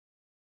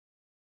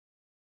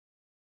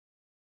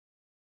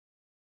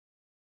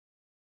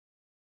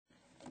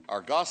Our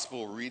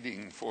gospel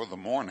reading for the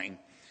morning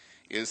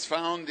is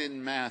found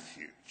in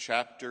Matthew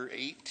chapter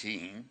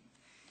 18,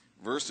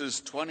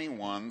 verses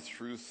 21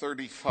 through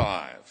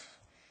 35,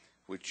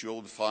 which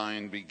you'll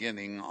find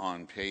beginning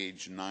on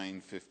page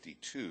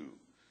 952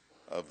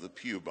 of the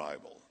Pew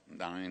Bible,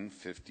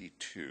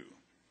 952.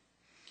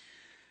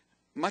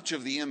 Much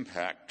of the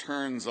impact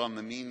turns on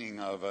the meaning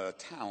of a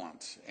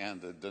talent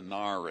and a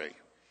denarii.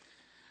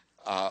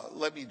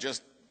 Let me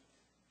just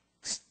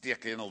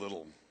stick in a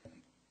little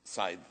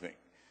side thing.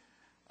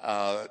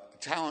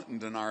 Talent and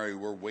denarii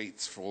were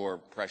weights for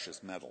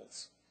precious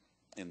metals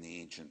in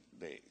the ancient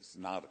days,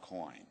 not a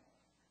coin.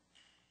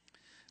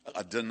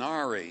 A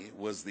denarii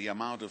was the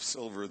amount of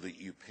silver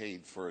that you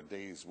paid for a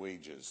day's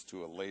wages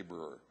to a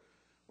laborer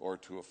or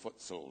to a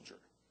foot soldier.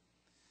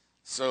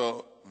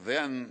 So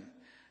then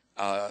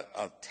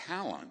a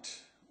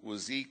talent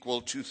was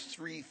equal to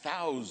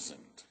 3,000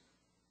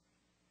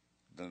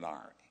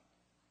 denarii,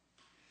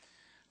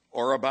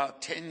 or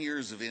about 10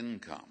 years of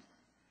income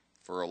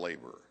for a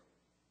laborer.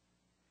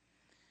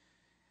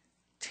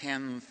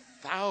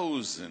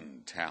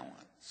 10,000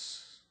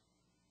 talents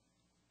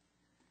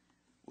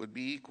would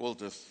be equal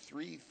to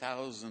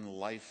 3,000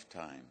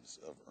 lifetimes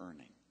of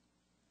earning.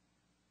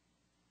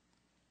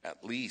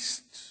 At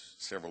least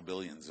several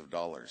billions of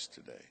dollars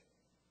today.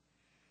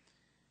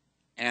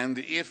 And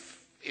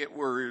if it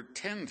were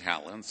 10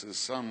 talents, as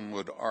some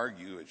would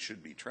argue it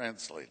should be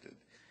translated,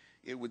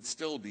 it would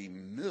still be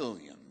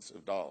millions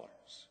of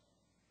dollars,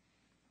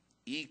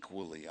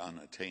 equally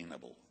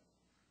unattainable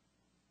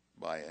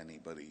by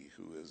anybody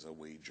who is a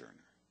wage earner.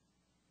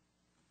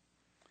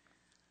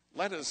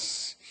 Let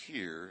us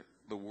hear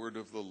the word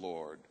of the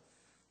Lord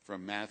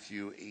from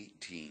Matthew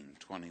 18,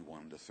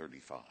 21 to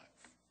 35.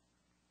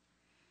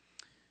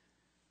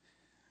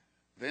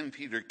 Then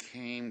Peter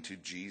came to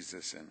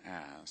Jesus and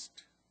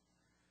asked,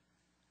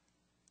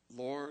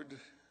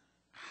 "Lord,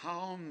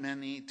 how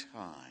many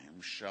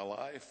times shall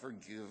I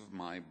forgive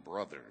my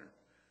brother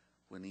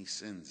when he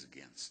sins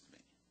against me?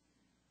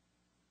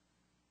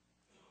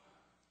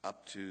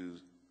 Up to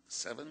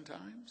 7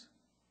 times?"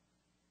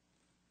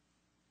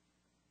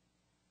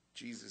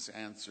 Jesus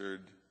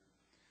answered,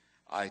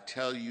 "I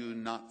tell you,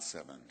 not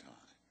 7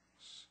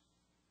 times,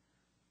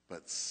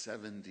 but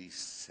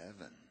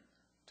 77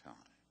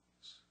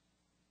 times.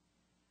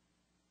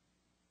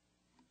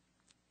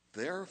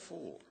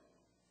 Therefore,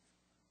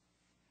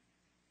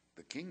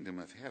 the kingdom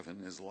of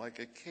heaven is like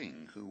a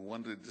king who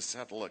wanted to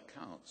settle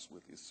accounts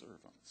with his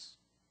servants.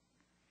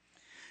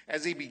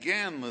 As he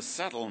began the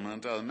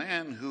settlement, a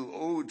man who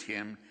owed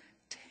him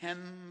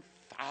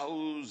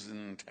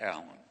 10,000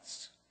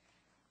 talents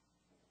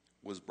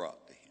was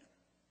brought to him.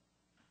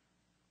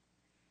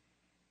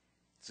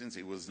 Since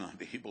he was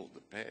not able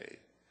to pay,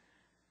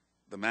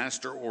 the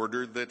master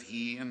ordered that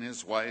he and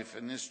his wife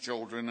and his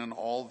children and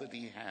all that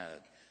he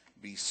had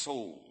be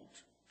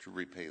sold to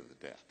repay the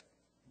debt.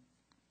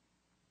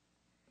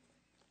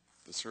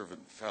 The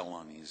servant fell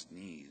on his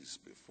knees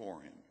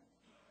before him.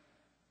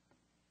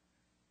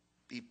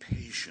 "Be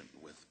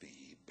patient with me,"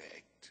 he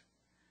begged.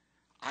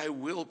 "I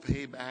will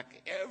pay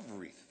back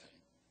everything."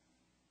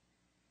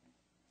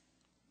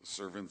 The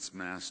servant's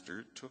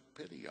master took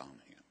pity on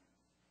him,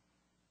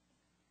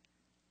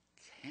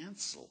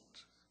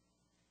 canceled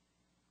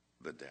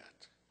the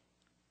debt,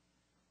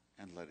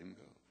 and let him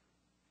go.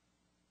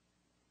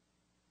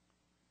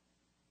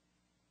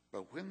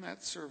 But when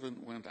that servant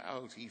went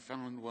out, he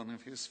found one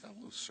of his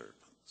fellow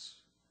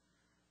servants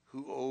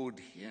who owed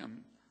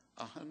him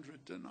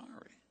 100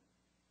 denarii.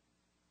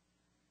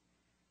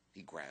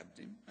 He grabbed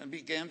him and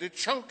began to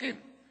choke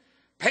him.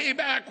 "Pay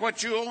back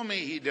what you owe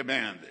me," he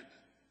demanded.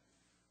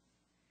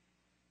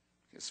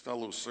 His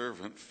fellow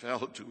servant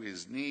fell to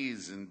his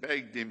knees and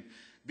begged him,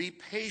 "Be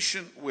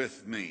patient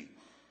with me,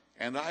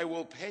 and I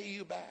will pay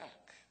you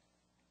back."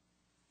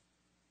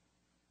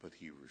 But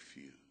he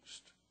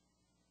refused.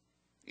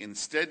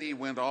 Instead, he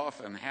went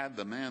off and had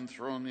the man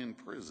thrown in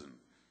prison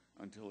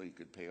until he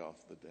could pay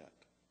off the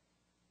debt.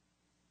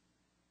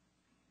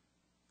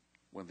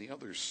 When the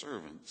other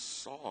servants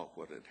saw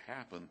what had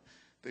happened,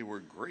 they were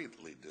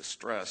greatly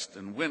distressed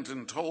and went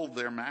and told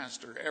their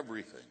master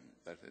everything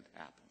that had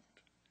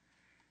happened.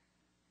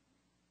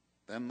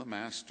 Then the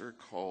master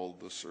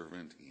called the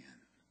servant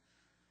in.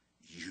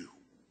 "You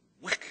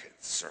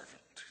wicked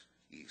servant,"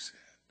 he said.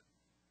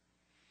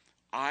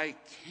 "I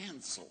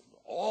canceled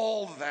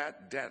all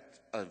that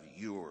debt of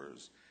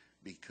yours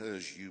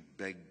because you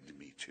begged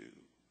me to.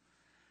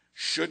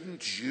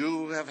 Shouldn't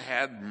you have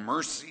had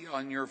mercy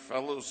on your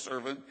fellow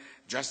servant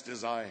just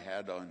as I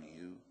had on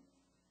you?"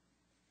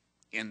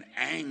 In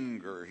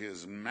anger,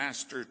 his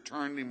master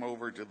turned him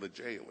over to the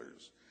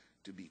jailers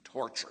to be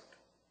tortured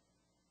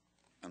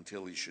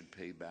until he should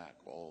pay back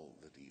all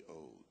that he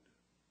owed.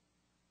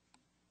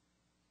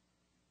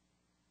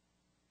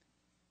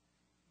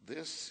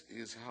 This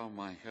is how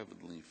my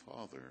heavenly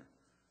Father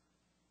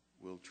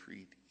will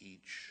treat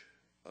each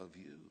of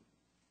you,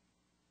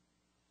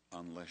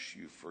 unless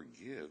you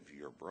forgive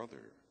your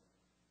brother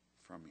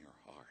from your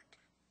heart.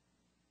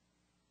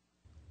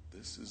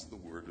 This is the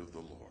word of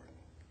the Lord.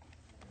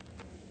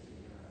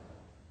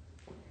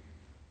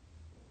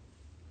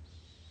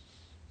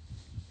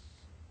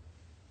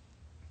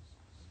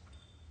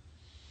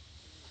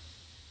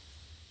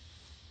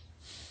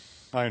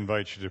 I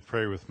invite you to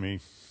pray with me.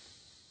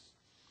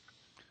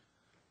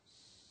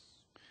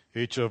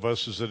 Each of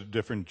us is at a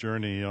different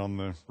journey on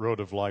the road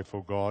of life,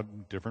 O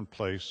God, different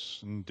place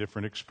and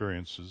different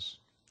experiences.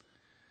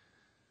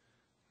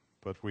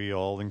 But we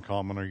all in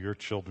common are your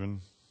children,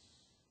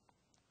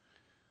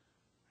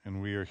 and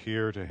we are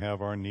here to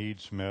have our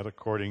needs met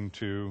according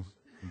to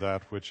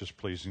that which is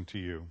pleasing to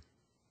you.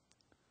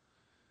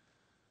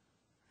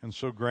 And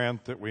so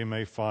grant that we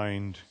may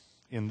find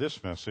in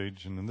this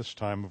message and in this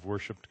time of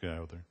worship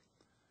together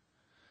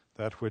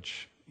that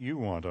which you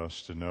want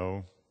us to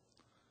know,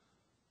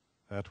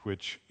 that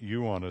which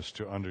you want us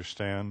to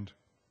understand.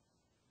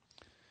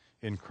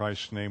 In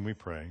Christ's name we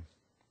pray.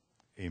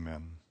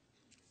 Amen.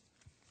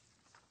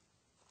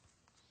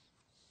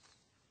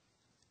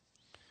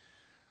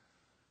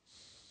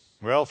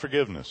 Well,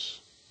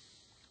 forgiveness.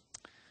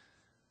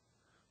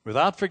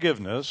 Without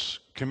forgiveness,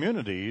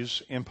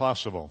 community's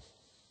impossible.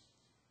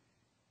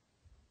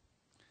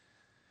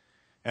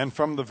 And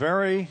from the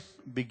very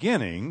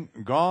beginning,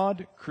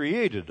 God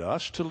created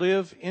us to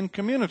live in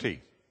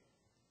community.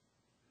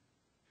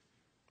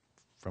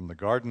 From the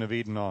Garden of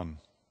Eden on.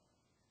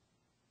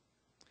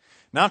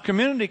 Now,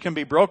 community can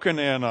be broken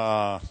in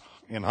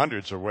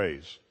hundreds of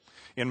ways.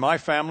 In my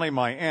family,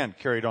 my aunt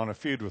carried on a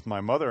feud with my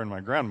mother and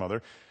my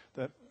grandmother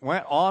that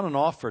went on and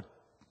off for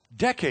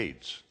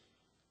decades.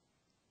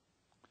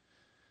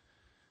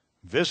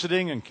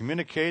 Visiting and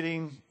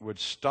communicating would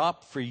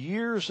stop for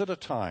years at a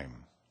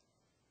time.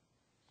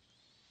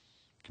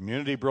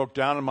 Community broke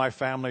down in my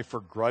family for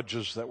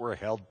grudges that were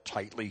held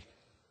tightly,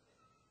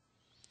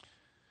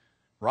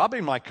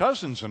 robbing my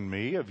cousins and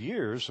me of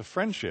years of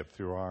friendship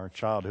through our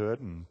childhood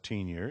and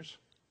teen years.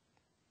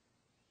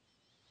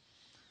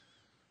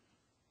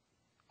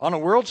 On a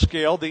world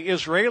scale, the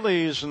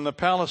Israelis and the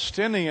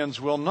Palestinians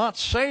will not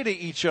say to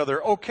each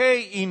other,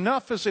 okay,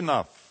 enough is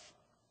enough.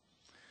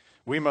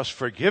 We must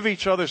forgive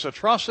each other's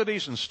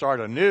atrocities and start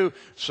anew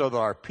so that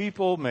our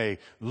people may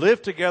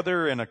live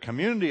together in a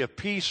community of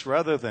peace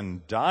rather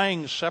than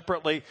dying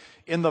separately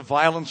in the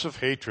violence of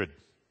hatred.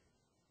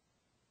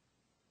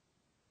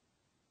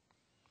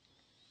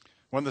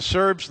 When the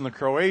Serbs and the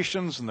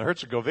Croatians and the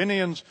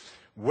Herzegovinians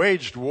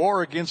waged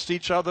war against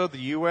each other, the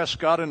U.S.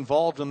 got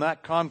involved in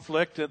that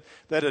conflict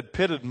that had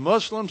pitted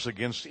Muslims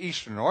against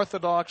Eastern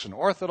Orthodox and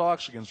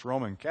Orthodox against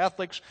Roman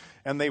Catholics,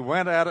 and they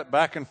went at it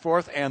back and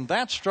forth, and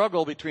that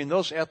struggle between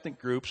those ethnic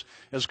groups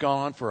has gone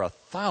on for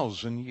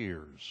 1,000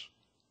 years.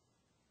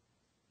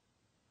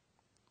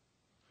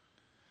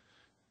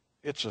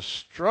 It's a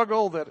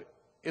struggle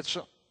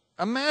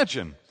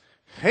imagine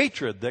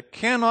hatred that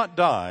cannot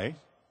die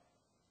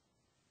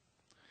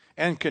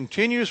and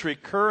continues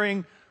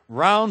recurring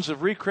rounds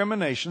of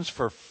recriminations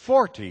for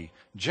 40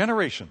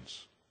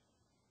 generations.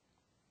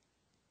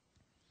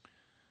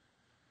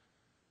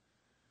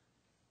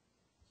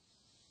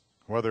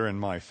 Whether in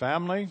my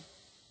family,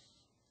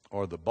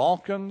 or the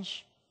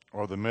Balkans,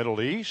 or the Middle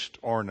East,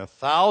 or in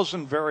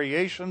 1,000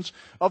 variations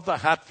of the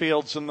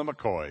Hatfields and the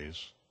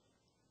McCoys,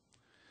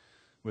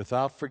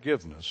 without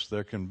forgiveness,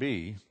 there can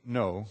be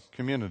no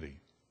community.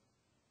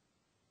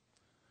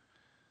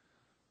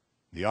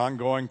 The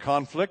ongoing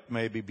conflict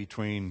may be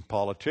between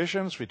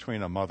politicians,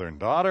 between a mother and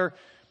daughter,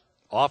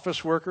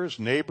 office workers,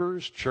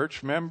 neighbors,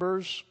 church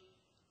members.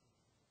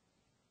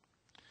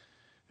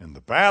 And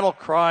the battle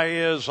cry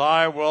is,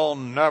 I will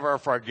never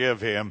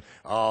forgive him.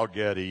 I'll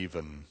get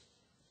even.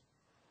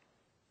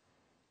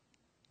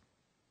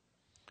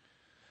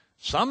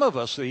 Some of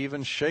us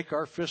even shake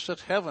our fists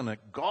at heaven,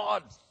 at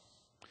God.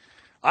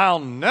 I'll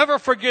never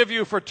forgive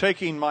you for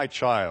taking my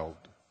child.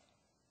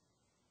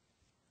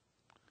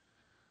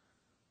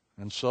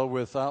 And so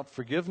without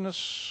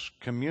forgiveness,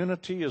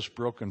 community is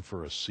broken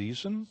for a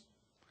season,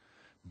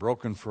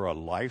 broken for a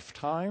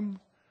lifetime,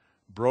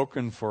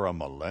 broken for a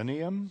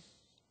millennium,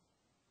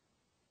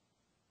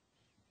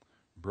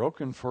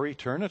 broken for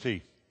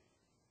eternity.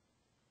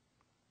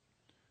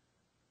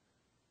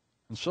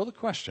 And so the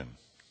question,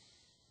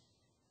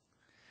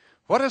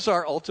 what is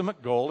our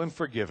ultimate goal in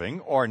forgiving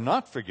or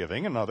not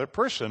forgiving another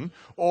person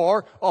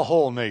or a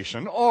whole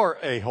nation or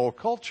a whole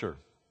culture?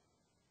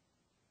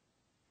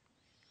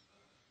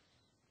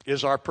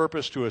 Is our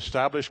purpose to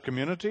establish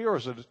community, or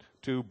is it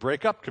to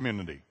break up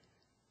community?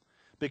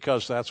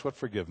 Because that's what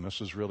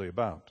forgiveness is really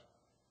about.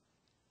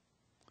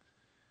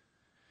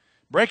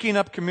 Breaking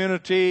up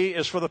community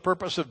is for the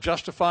purpose of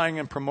justifying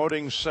and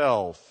promoting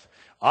self.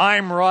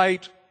 I'm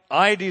right.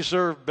 I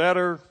deserve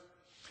better.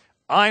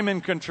 I'm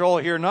in control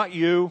here, not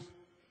you.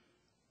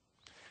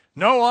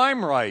 No,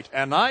 I'm right,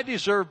 and I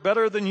deserve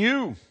better than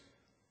you.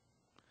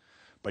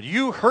 But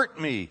you hurt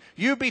me.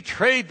 You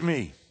betrayed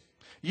me.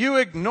 You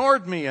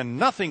ignored me, and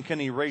nothing can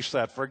erase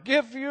that.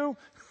 Forgive you?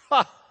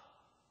 Ha!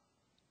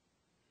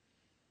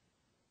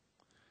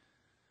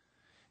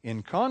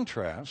 In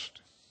contrast,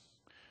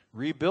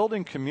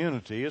 rebuilding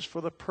community is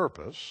for the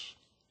purpose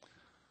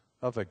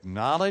of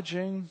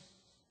acknowledging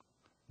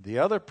the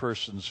other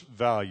person's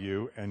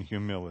value and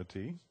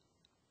humility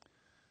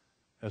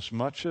as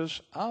much as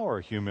our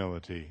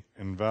humility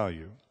and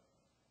value.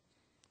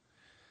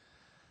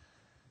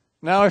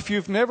 Now, if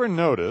you've never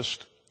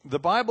noticed, the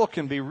Bible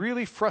can be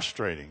really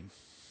frustrating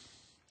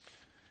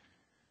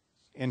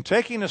in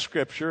taking a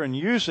scripture and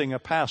using a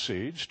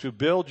passage to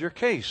build your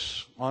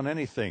case on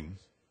anything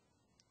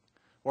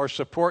or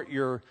support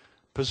your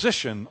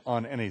position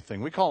on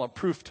anything. We call it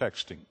proof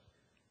texting.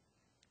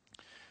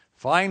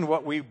 Find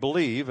what we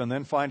believe and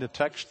then find a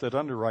text that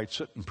underwrites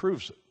it and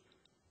proves it.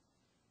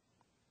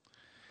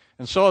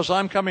 And so as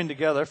I'm coming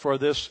together for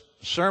this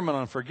sermon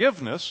on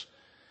forgiveness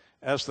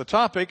as the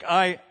topic,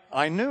 I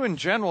knew in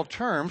general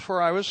terms where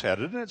I was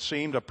headed, and it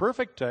seemed a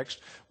perfect text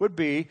would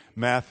be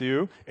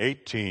Matthew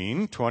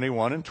 18,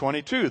 21 and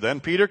 22. Then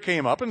Peter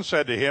came up and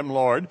said to him,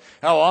 Lord,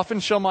 how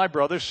often shall my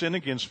brother sin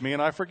against me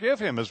and I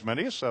forgive him? As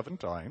many as 7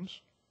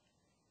 times.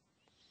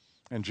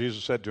 And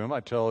Jesus said to him,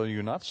 I tell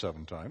you not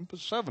 7 times, but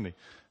 70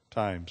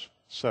 times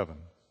 7.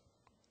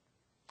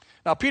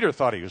 Now Peter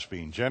thought he was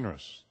being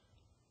generous.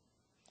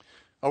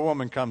 A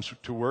woman comes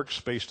to work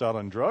spaced out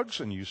on drugs,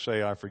 and you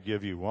say, I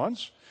forgive you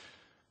once.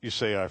 You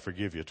say, I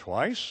forgive you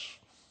twice.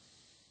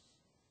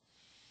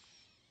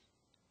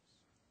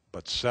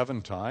 But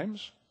 7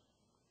 times?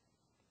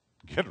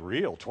 Get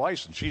real,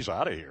 twice and she's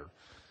out of here.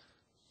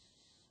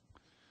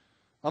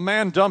 A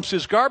man dumps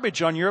his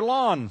garbage on your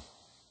lawn.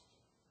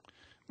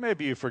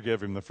 Maybe you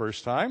forgive him the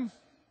first time.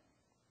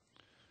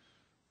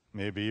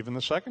 Maybe even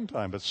the second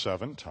time, but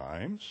 7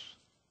 times?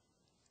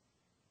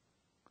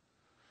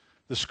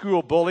 The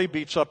school bully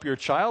beats up your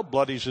child,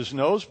 bloodies his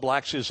nose,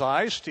 blacks his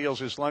eyes, steals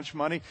his lunch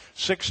money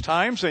 6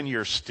 times, and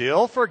you're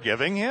still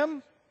forgiving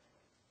him?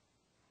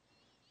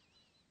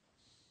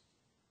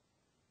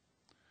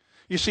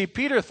 You see,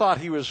 Peter thought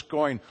he was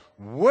going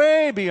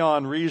way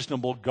beyond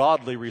reasonable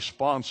godly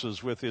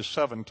responses with his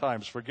 7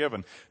 times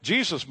forgiven.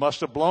 Jesus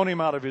must have blown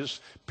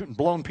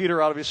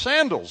Peter out of his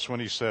sandals when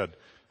he said,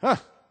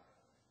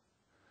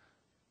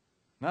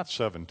 not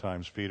 7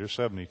 times, Peter,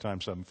 70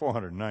 times 7,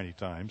 490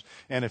 times.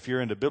 And if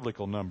you're into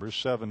biblical numbers,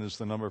 7 is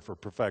the number for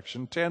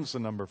perfection, 10 is the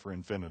number for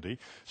infinity.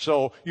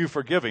 So you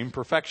forgive him,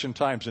 perfection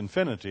times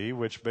infinity,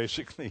 which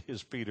basically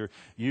is, Peter,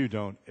 you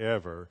don't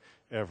ever,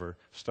 ever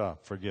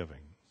stop forgiving.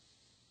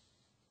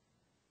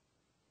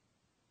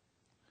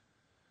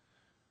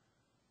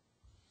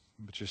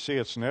 But you see,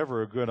 it's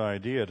never a good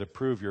idea to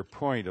prove your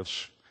point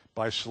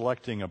by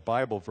selecting a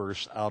Bible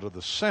verse out of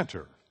the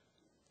center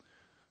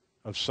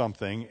of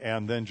something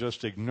and then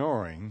just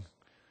ignoring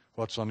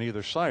what's on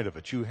either side of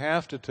it. You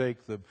have to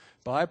take the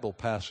Bible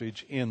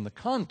passage in the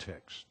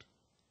context.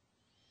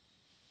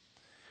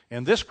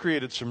 And this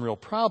created some real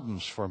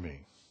problems for me,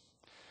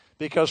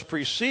 because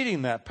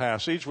preceding that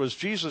passage was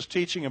Jesus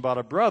teaching about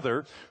a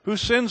brother who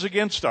sins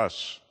against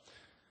us.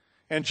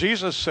 And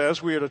Jesus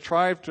says we are to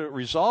try to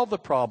resolve the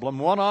problem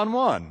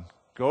one-on-one.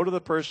 Go to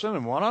the person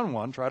and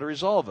one-on-one try to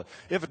resolve it.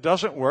 If it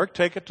doesn't work,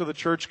 take it to the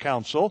church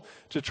council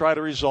to try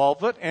to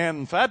resolve it.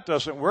 And if that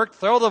doesn't work,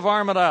 throw the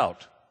varmint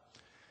out.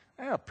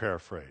 I'll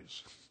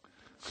paraphrase.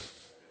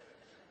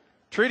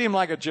 Treat him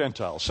like a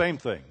Gentile. Same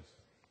thing.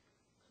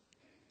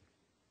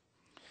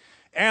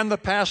 And the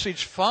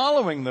passage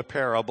following the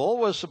parable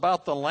was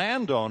about the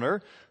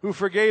landowner who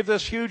forgave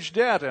this huge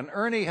debt. And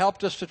Ernie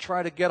helped us to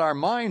try to get our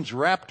minds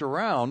wrapped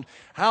around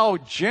how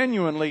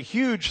genuinely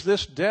huge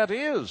this debt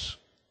is.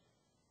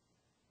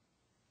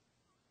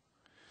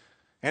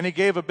 And he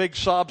gave a big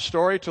sob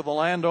story to the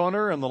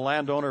landowner, and the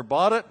landowner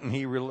bought it, and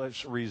he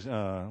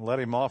let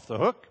him off the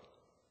hook.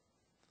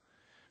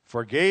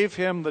 Forgave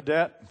him the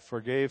debt,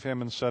 forgave him,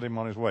 and set him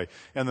on his way.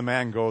 And the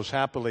man goes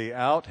happily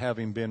out,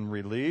 having been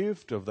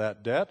relieved of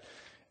that debt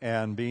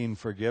and being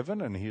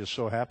forgiven. And he is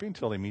so happy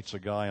until he meets a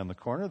guy on the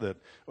corner that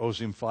owes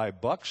him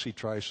 $5. He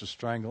tries to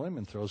strangle him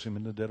and throws him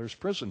into debtor's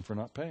prison for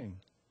not paying.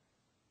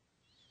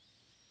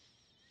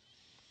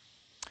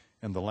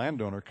 And the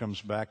landowner comes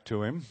back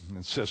to him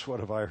and says, what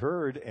have I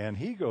heard? And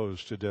he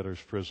goes to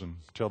debtor's prison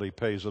till he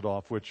pays it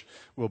off, which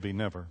will be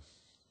never.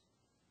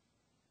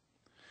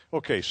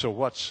 Okay, so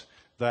what's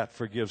that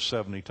forgive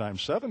 70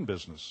 times 7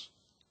 business?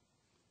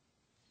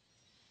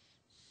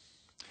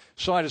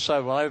 So I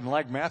decided, well, I didn't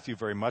like Matthew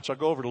very much. I'll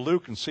go over to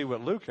Luke and see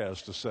what Luke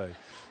has to say.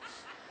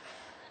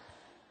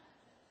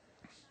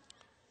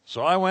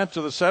 So I went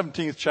to the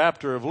 17th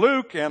chapter of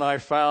Luke, and I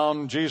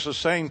found Jesus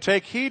saying,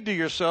 take heed to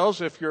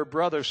yourselves. If your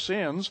brother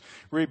sins,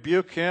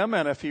 rebuke him,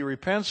 and if he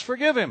repents,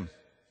 forgive him.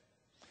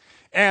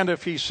 And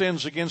if he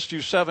sins against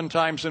you 7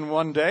 times in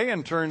one day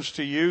and turns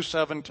to you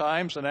 7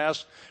 times and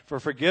asks for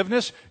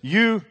forgiveness,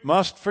 you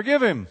must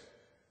forgive him.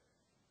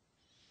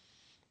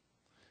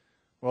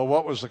 Well,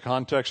 what was the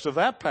context of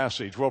that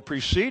passage? Well,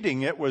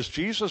 preceding it was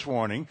Jesus'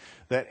 warning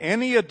that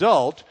any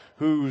adult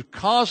who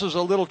causes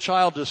a little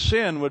child to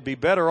sin would be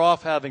better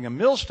off having a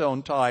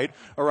millstone tied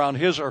around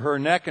his or her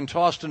neck and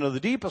tossed into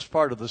the deepest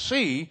part of the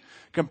sea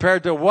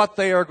compared to what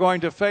they are going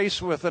to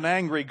face with an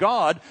angry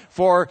God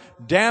for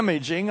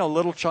damaging a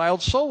little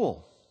child's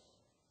soul.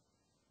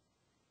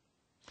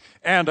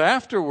 And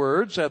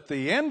afterwards, at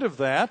the end of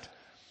that,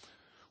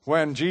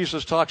 when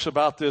Jesus talks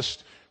about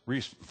this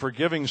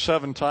forgiving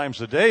 7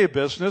 times a day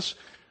business,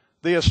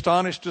 the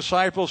astonished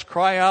disciples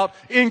cry out,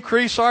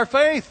 increase our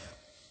faith.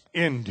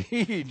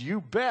 Indeed,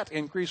 you bet.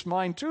 Increase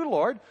mine too,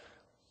 Lord.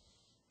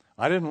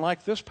 I didn't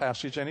like this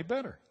passage any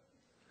better.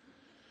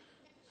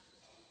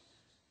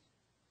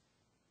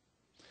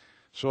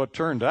 So it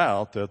turned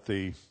out that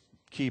the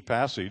key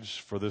passage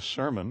for this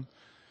sermon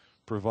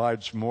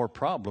provides more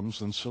problems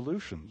than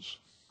solutions.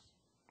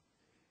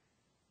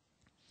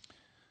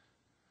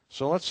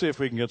 So let's see if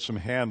we can get some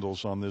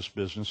handles on this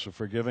business of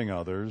forgiving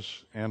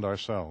others and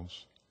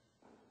ourselves.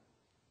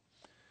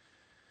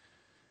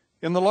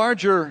 In the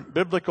larger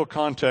biblical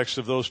context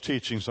of those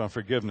teachings on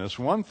forgiveness,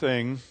 one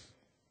thing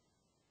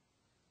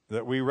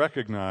that we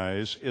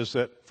recognize is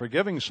that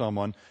forgiving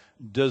someone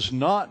does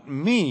not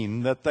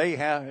mean that they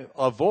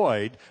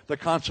avoid the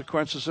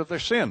consequences of their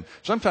sin.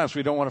 Sometimes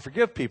we don't want to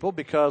forgive people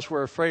because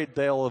we're afraid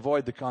they'll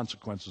avoid the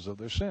consequences of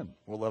their sin.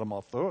 We'll let them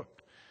off the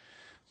hook.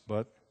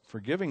 But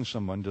forgiving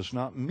someone does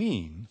not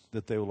mean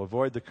that they will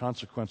avoid the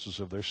consequences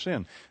of their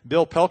sin.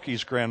 Bill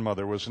Pelkey's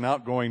grandmother was an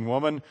outgoing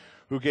woman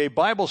who gave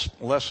Bible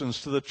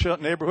lessons to the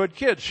neighborhood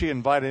kids. She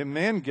invited them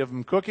in, give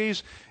them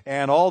cookies,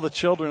 and all the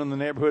children in the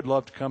neighborhood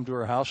loved to come to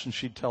her house, and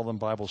she'd tell them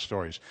Bible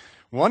stories.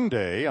 One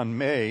day, on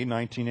May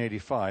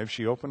 1985,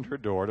 she opened her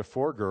door to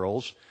 4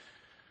 girls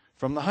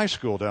from the high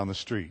school down the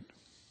street.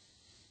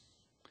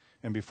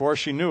 And before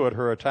she knew it,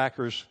 her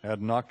attackers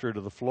had knocked her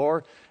to the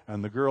floor,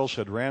 and the girls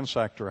had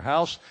ransacked her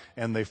house,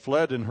 and they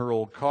fled in her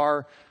old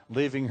car,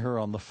 leaving her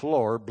on the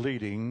floor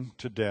bleeding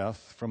to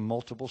death from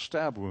multiple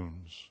stab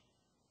wounds.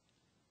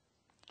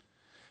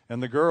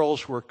 And the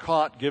girls were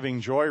caught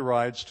giving joy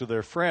rides to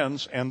their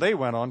friends, and they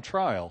went on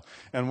trial.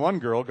 And one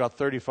girl got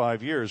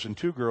 35 years, and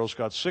 2 girls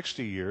got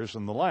 60 years,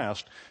 and the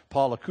last,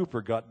 Paula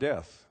Cooper, got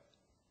death.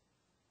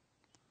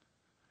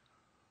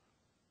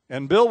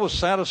 And Bill was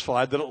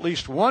satisfied that at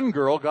least one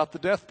girl got the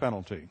death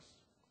penalty.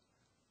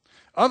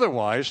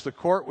 Otherwise, the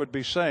court would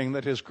be saying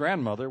that his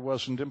grandmother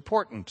wasn't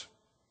important.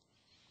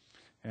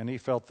 And he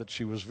felt that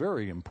she was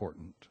very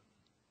important.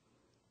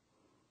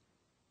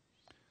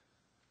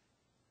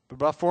 But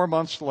about 4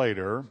 months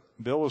later,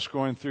 Bill was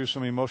going through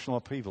some emotional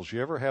upheavals.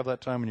 You ever have that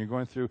time when you're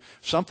going through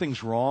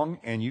something's wrong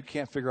and you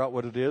can't figure out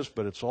what it is,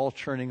 but it's all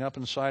churning up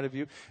inside of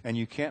you and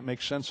you can't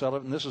make sense out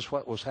of it? And this is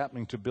what was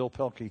happening to Bill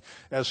Pelkey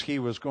as he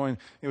was going.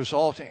 It was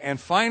all, and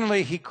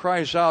finally he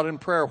cries out in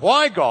prayer,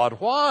 "Why,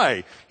 God,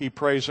 why?" He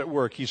prays at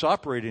work. He's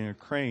operating a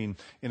crane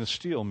in a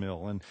steel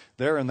mill, and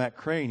there in that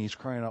crane he's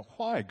crying out,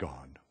 "Why,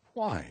 God,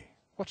 why?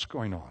 What's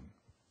going on?"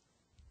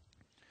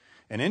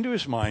 And into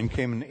his mind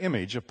came an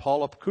image of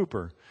Paula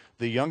Cooper,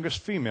 the youngest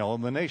female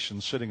in the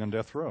nation, sitting on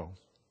death row.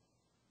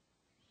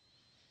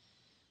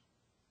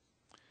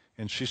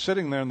 And she's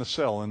sitting there in the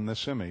cell in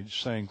this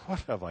image saying,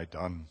 "What have I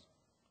done?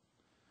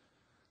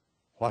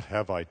 What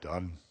have I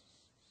done?"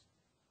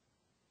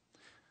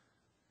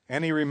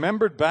 And he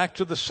remembered back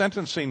to the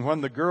sentencing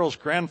when the girl's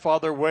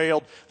grandfather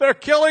wailed, "They're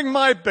killing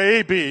my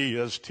baby,"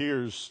 as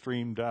tears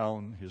streamed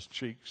down his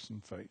cheeks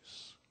and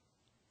face.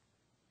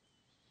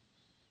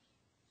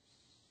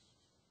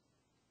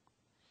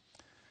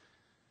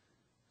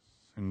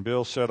 And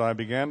Bill said, "I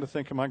began to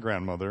think of my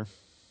grandmother,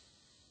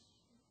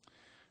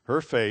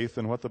 her faith,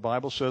 and what the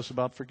Bible says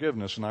about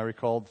forgiveness. And I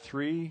recalled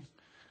 3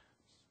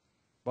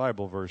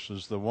 Bible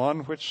verses. The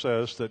one which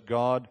says that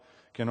God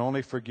can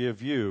only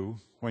forgive you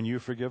when you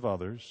forgive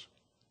others.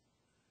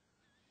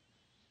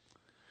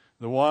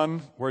 The one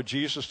where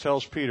Jesus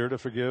tells Peter to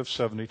forgive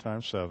 70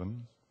 times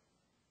 7.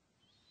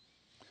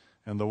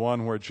 And the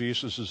one where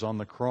Jesus is on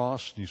the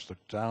cross, and he's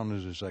looked down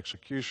at his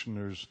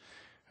executioners,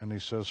 and he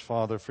says,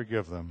 'Father,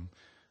 forgive them,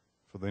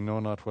 for they know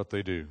not what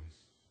they do.'"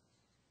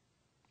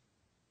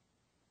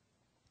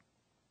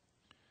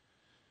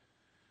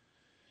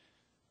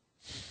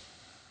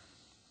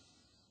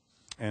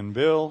 And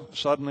Bill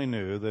suddenly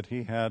knew that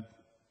he had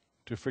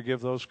to forgive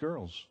those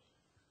girls,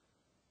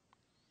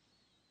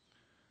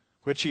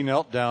 which he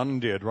knelt down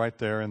and did right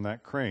there in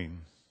that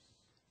crane.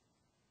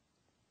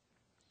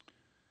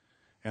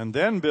 And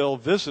then Bill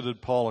visited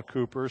Paula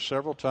Cooper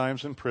several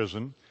times in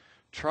prison,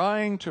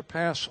 trying to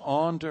pass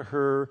on to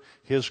her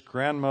his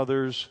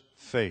grandmother's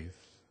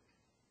faith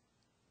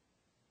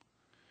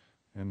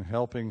and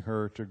helping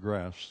her to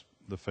grasp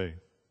the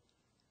faith.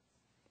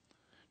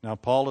 Now,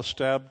 Paula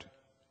stabbed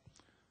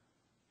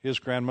his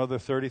grandmother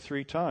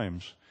 33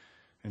 times,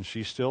 and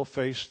she still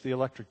faced the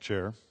electric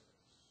chair.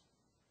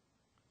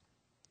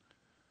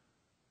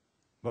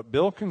 But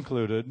Bill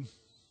concluded,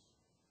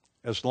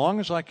 as long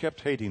as I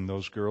kept hating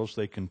those girls,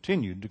 they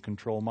continued to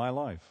control my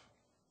life.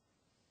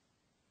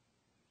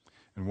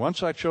 And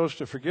once I chose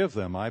to forgive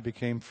them, I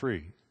became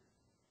free.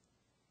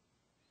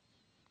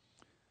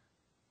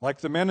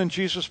 Like the men in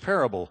Jesus'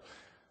 parable,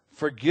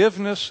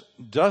 forgiveness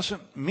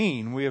doesn't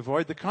mean we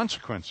avoid the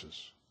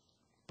consequences,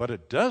 but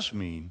it does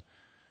mean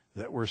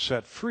that we're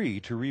set free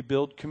to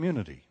rebuild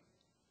community.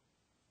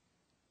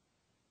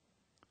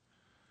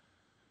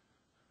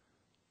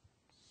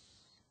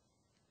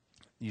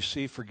 You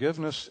see,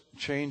 forgiveness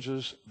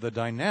changes the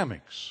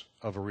dynamics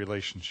of a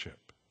relationship.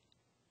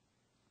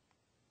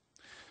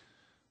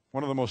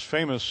 One of the most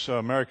famous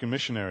American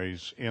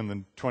missionaries in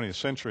the 20th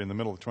century, in the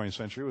middle of the 20th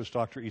century, was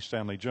Dr. E.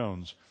 Stanley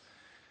Jones.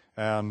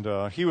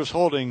 And he was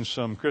holding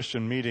some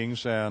Christian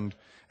meetings, and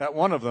at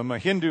one of them, a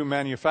Hindu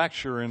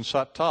manufacturer in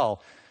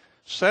Sattal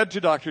said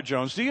to Dr.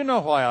 Jones, "Do you know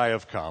why I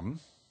have come?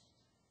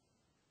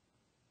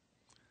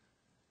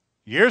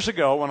 Years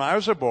ago, when I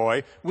was a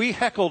boy, we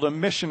heckled a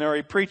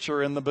missionary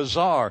preacher in the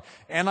bazaar,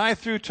 and I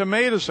threw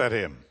tomatoes at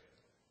him.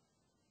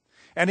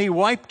 And he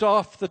wiped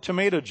off the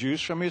tomato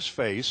juice from his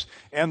face,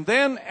 and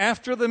then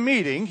after the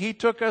meeting, he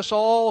took us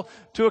all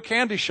to a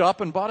candy shop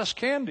and bought us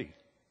candy."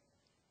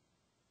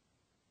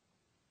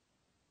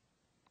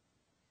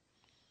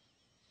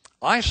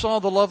 I saw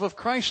the love of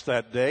Christ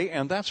that day,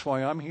 and that's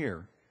why I'm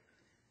here.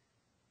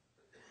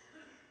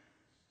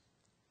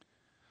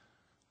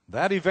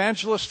 That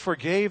evangelist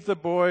forgave the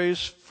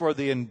boys for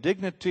the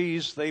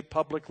indignities they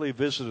publicly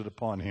visited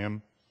upon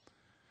him,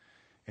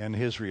 and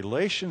his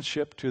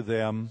relationship to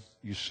them,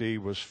 you see,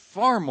 was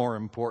far more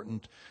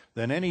important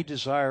than any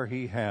desire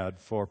he had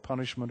for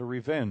punishment or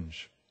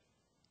revenge.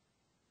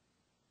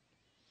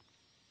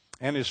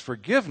 And his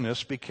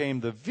forgiveness became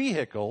the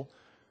vehicle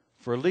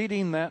for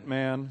leading that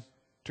man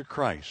to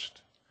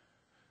Christ.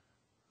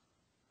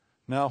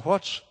 Now,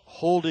 what's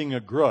holding a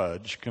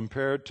grudge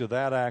compared to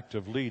that act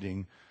of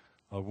leading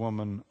a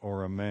woman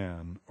or a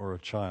man or a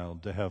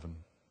child to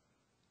heaven?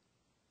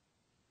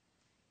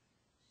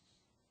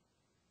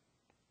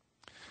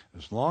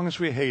 As long as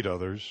we hate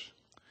others,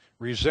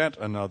 resent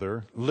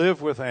another,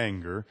 live with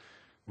anger,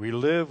 we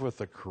live with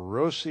the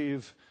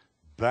corrosive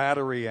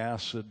battery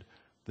acid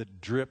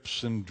that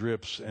drips and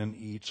drips and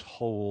eats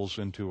holes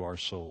into our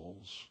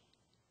souls.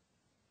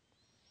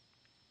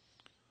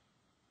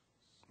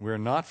 We're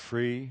not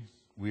free.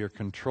 We are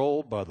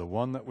controlled by the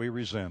one that we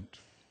resent.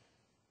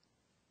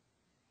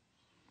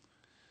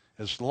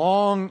 As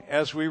long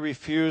as we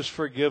refuse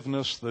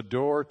forgiveness, the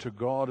door to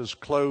God is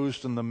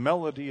closed and the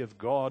melody of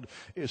God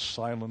is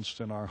silenced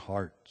in our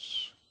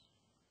hearts.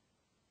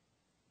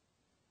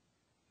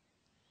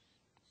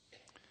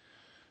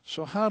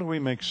 So how do we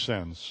make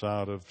sense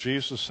out of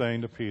Jesus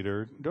saying to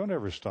Peter, "Don't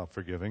ever stop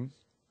forgiving"?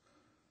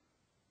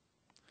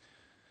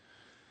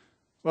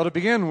 Well, to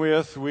begin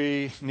with,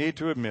 we need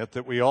to admit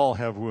that we all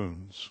have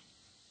wounds.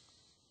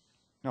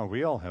 No,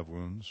 we all have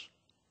wounds.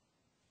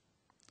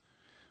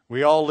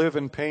 We all live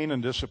in pain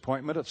and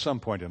disappointment at some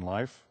point in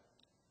life.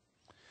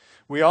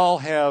 We all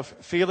have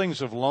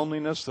feelings of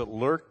loneliness that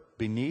lurk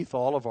beneath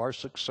all of our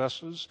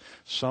successes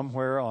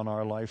somewhere on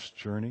our life's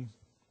journey.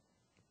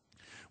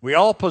 We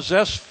all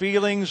possess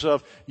feelings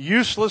of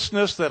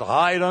uselessness that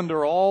hide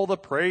under all the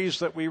praise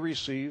that we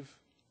receive.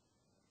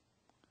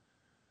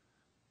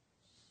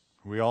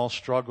 We all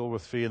struggle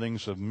with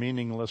feelings of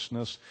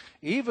meaninglessness,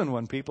 even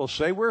when people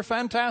say we're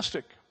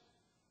fantastic.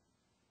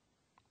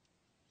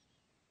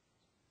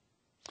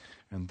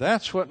 And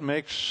that's what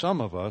makes some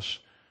of us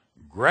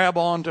grab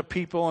on to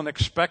people and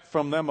expect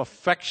from them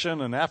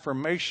affection and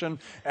affirmation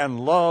and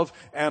love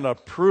and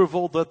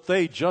approval that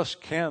they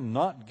just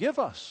cannot give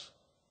us.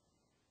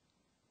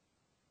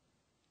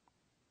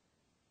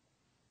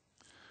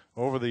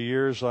 Over the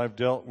years, I've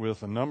dealt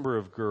with a number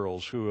of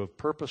girls who have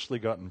purposely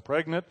gotten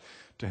pregnant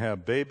to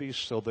have babies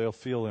so they'll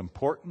feel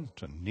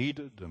important and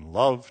needed and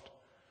loved,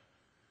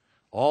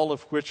 all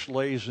of which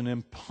lays an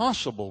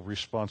impossible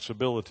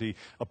responsibility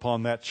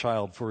upon that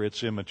child for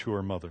its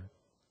immature mother.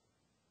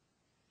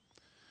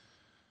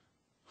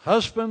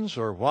 Husbands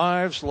or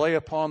wives lay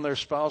upon their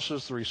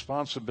spouses the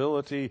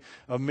responsibility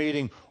of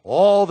meeting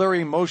all their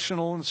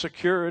emotional and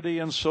security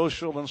and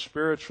social and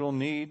spiritual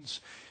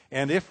needs.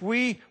 And if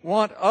we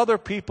want other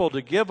people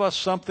to give us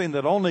something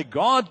that only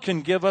God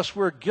can give us,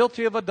 we're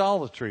guilty of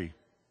idolatry.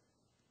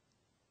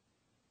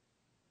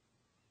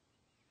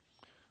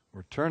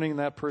 We're turning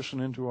that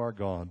person into our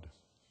God.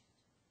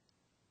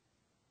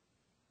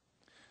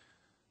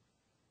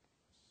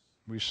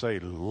 We say,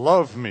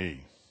 "Love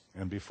me,"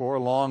 and before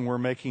long we're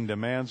making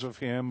demands of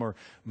him or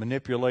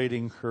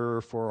manipulating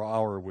her for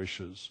our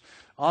wishes.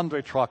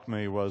 André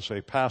Trocmé was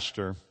a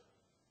pastor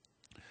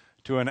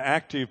to an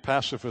active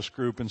pacifist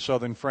group in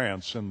southern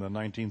France in the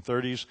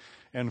 1930s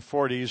and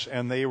 40s,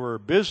 and they were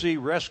busy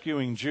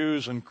rescuing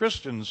Jews and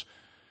Christians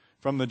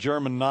from the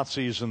German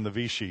Nazis and the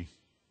Vichy.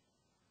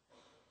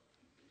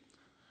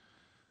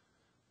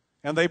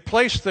 And they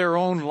placed their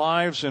own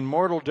lives in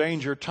mortal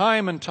danger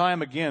time and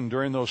time again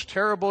during those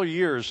terrible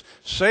years,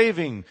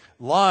 saving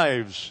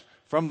lives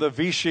from the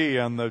Vichy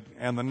and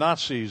the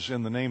Nazis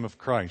in the name of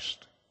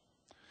Christ.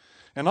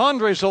 And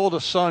André's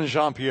oldest son,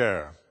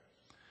 Jean-Pierre,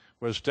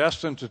 was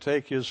destined to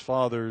take his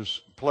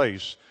father's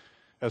place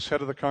as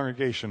head of the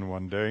congregation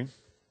one day.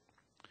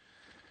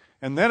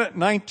 And then at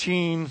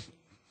 19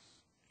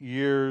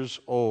 years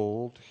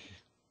old,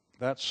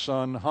 that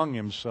son hung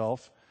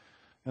himself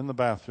in the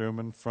bathroom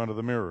in front of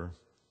the mirror.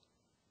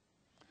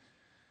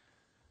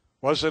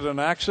 Was it an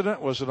accident?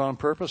 Was it on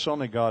purpose?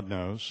 Only God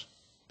knows.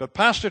 But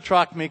Pastor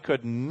Trocmé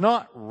could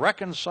not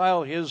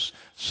reconcile his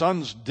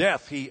son's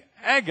death. He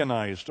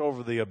agonized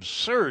over the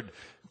absurd,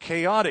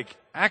 chaotic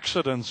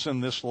accidents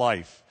in this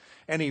life,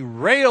 and he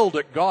railed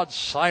at God's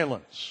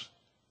silence.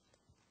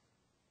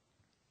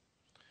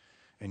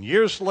 And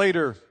years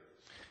later,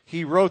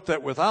 he wrote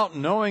that without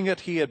knowing it,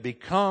 he had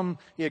come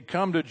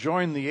to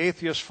join the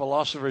atheist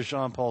philosopher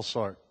Jean-Paul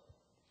Sartre,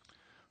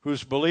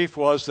 whose belief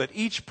was that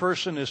each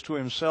person is to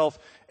himself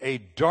a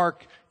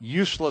dark,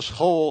 useless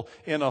hole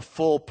in a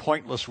full,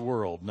 pointless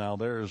world. Now,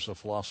 there's a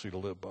philosophy to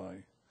live by.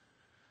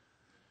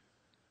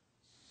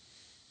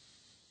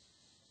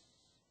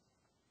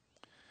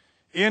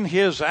 In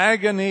his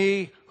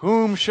agony,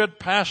 whom should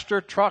Pastor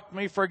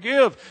Truckme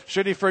forgive?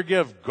 Should he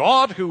forgive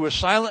God, who was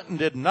silent and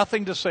did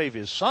nothing to save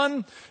his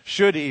son?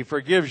 Should he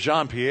forgive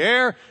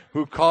Jean-Pierre,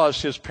 who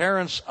caused his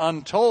parents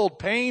untold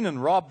pain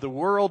and robbed the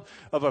world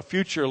of a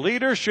future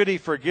leader? Should he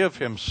forgive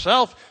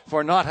himself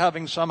for not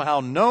having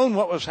somehow known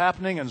what was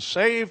happening and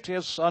saved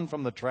his son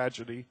from the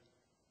tragedy?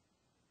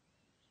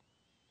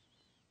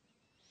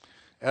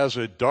 As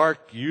a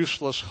dark,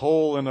 useless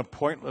hole in a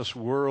pointless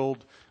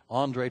world,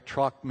 Andre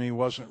Truckme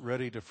wasn't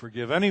ready to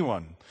forgive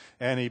anyone,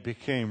 and he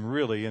became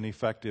really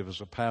ineffective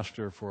as a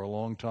pastor for a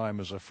long time.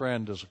 As a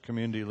friend, as a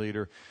community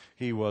leader,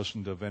 he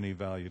wasn't of any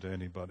value to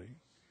anybody.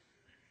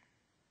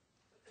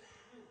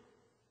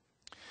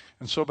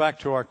 And so back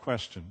to our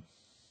question.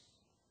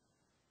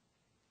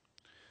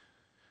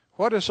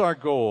 What is our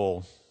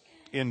goal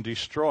in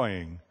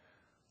destroying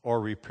or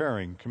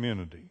repairing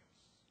community?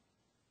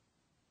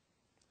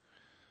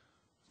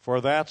 For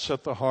that's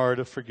at the heart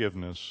of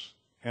forgiveness.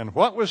 And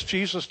what was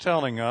Jesus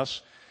telling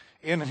us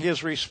in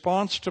his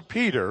response to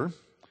Peter?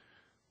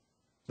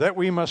 That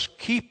we must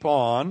keep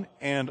on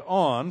and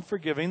on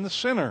forgiving the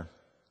sinner.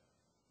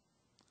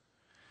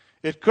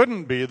 It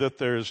couldn't be that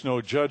there is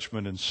no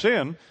judgment in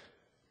sin.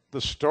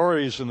 The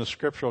stories in the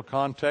scriptural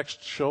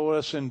context show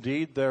us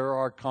indeed there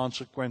are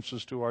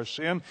consequences to our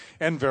sin,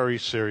 and very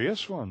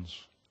serious ones.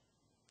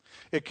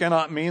 It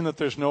cannot mean that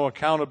there's no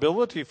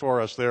accountability for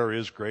us. There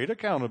is great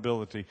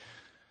accountability.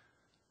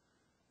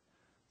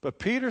 But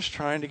Peter's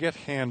trying to get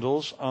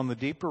handles on the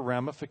deeper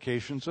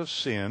ramifications of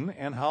sin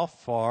and how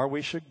far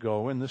we should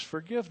go in this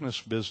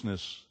forgiveness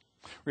business.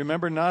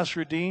 Remember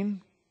Nasruddin?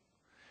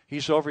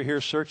 He's over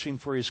here searching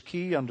for his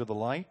key under the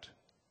light,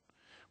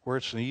 where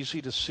it's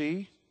easy to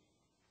see.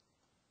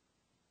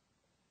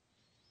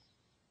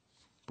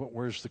 But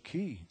where's the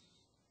key?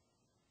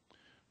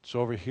 It's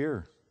over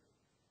here.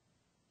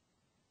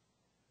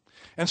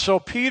 And so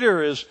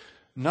Peter is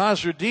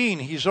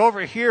Nasruddin. He's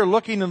over here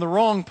looking in the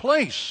wrong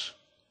place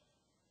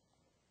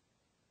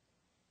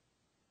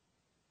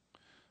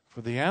for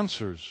the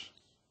answers.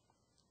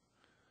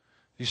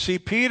 You see,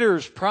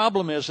 Peter's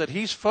problem is that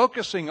he's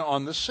focusing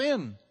on the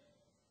sin.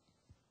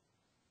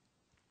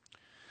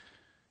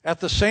 At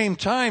the same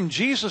time,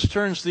 Jesus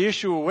turns the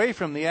issue away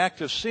from the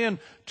act of sin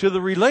to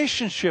the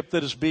relationship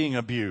that is being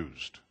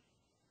abused.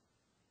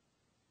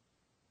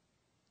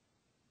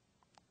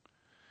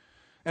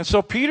 And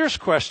so Peter's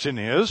question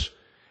is,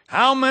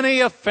 how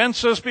many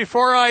offenses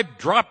before I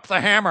drop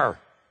the hammer?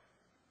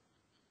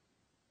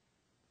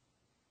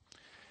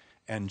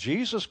 And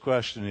Jesus'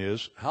 question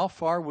is, how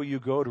far will you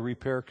go to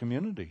repair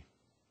community?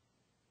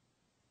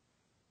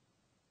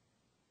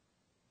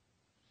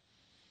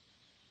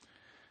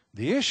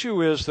 The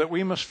issue is that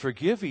we must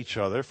forgive each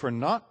other for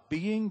not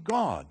being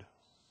God.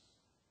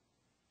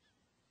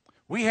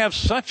 We have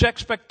such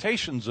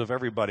expectations of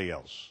everybody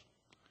else.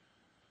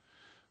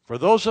 For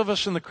those of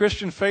us in the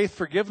Christian faith,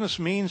 forgiveness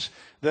means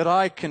that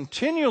I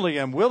continually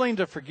am willing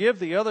to forgive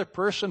the other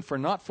person for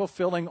not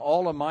fulfilling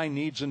all of my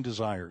needs and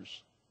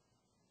desires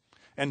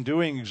and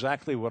doing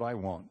exactly what I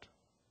want.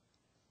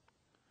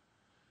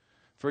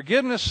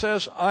 Forgiveness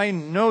says, I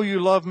know you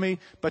love me,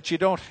 but you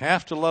don't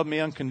have to love me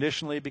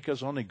unconditionally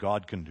because only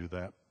God can do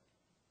that.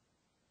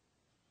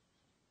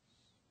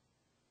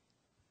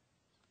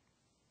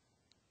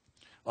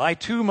 I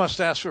too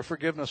must ask for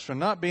forgiveness for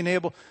not being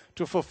able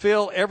to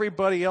fulfill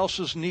everybody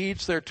else's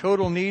needs, their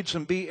total needs,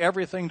 and be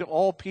everything to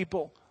all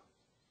people.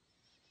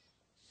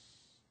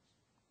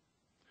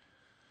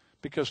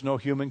 Because no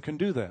human can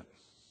do that.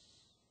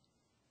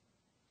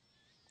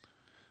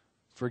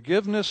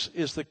 Forgiveness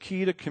is the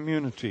key to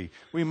community.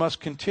 We must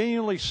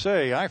continually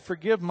say, I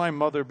forgive my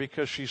mother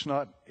because she's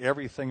not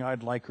everything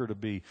I'd like her to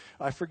be.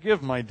 I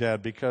forgive my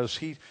dad because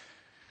he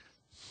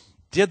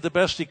did the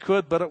best he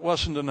could, but it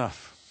wasn't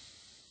enough.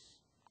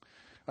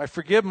 I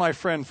forgive my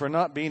friend for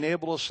not being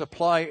able to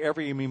supply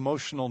every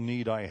emotional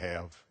need I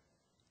have.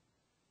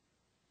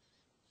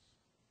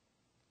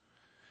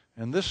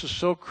 And this is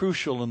so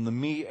crucial in the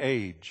me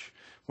age,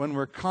 when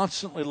we're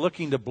constantly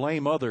looking to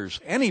blame others,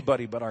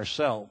 anybody but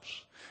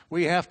ourselves.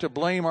 We have to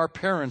blame our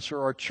parents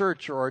or our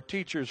church or our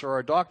teachers or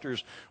our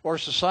doctors or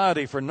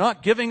society for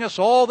not giving us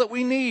all that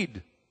we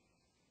need.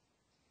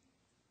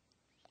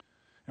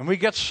 And we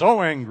get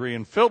so angry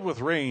and filled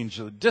with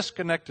rage,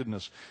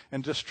 disconnectedness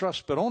and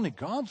distrust. But only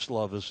God's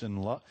love is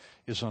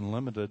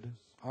unlimited.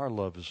 Our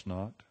love is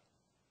not.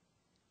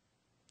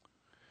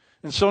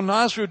 And so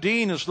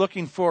Nasruddin is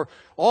looking for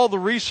all the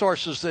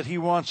resources that he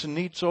wants and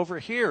needs over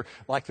here.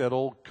 Like that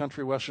old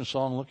country western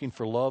song, looking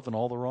for love in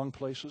all the wrong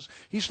places.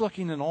 He's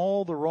looking in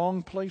all the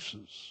wrong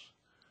places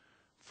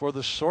for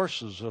the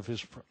sources of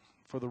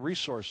for the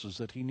resources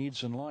that he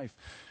needs in life.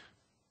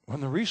 When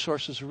the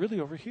resources are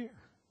really over here.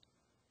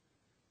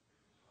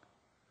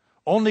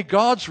 Only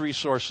God's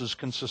resources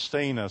can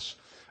sustain us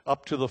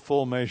up to the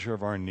full measure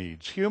of our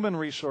needs. Human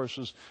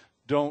resources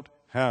don't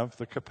have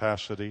the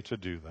capacity to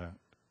do that.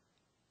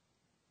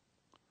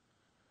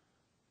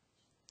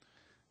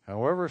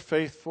 However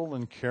faithful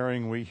and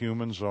caring we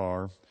humans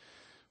are,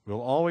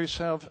 we'll always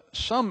have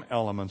some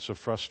elements of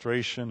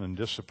frustration and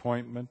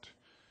disappointment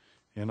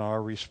in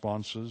our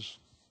responses.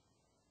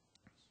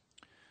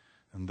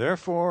 And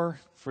therefore,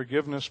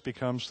 forgiveness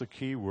becomes the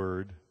key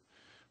word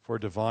for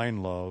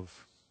divine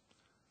love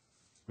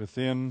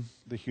within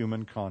the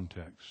human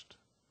context.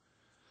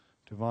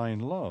 Divine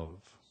love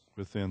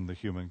within the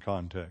human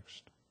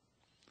context.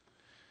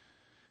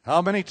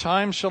 How many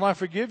times shall I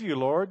forgive you,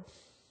 Lord?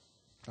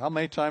 How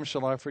many times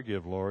shall I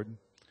forgive, Lord?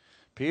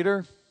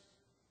 Peter,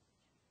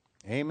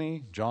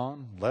 Amy,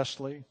 John,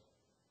 Leslie,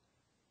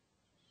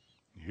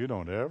 you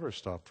don't ever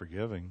stop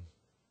forgiving.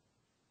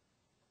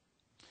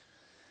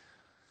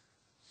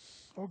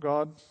 Oh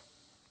God,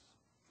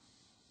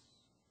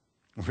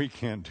 we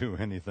can't do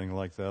anything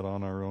like that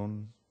on our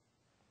own.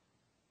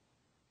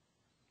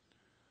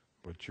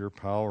 But your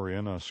power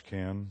in us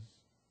can.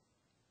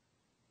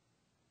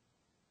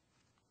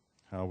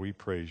 How we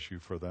praise you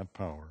for that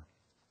power.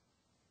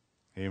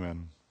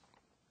 Amen.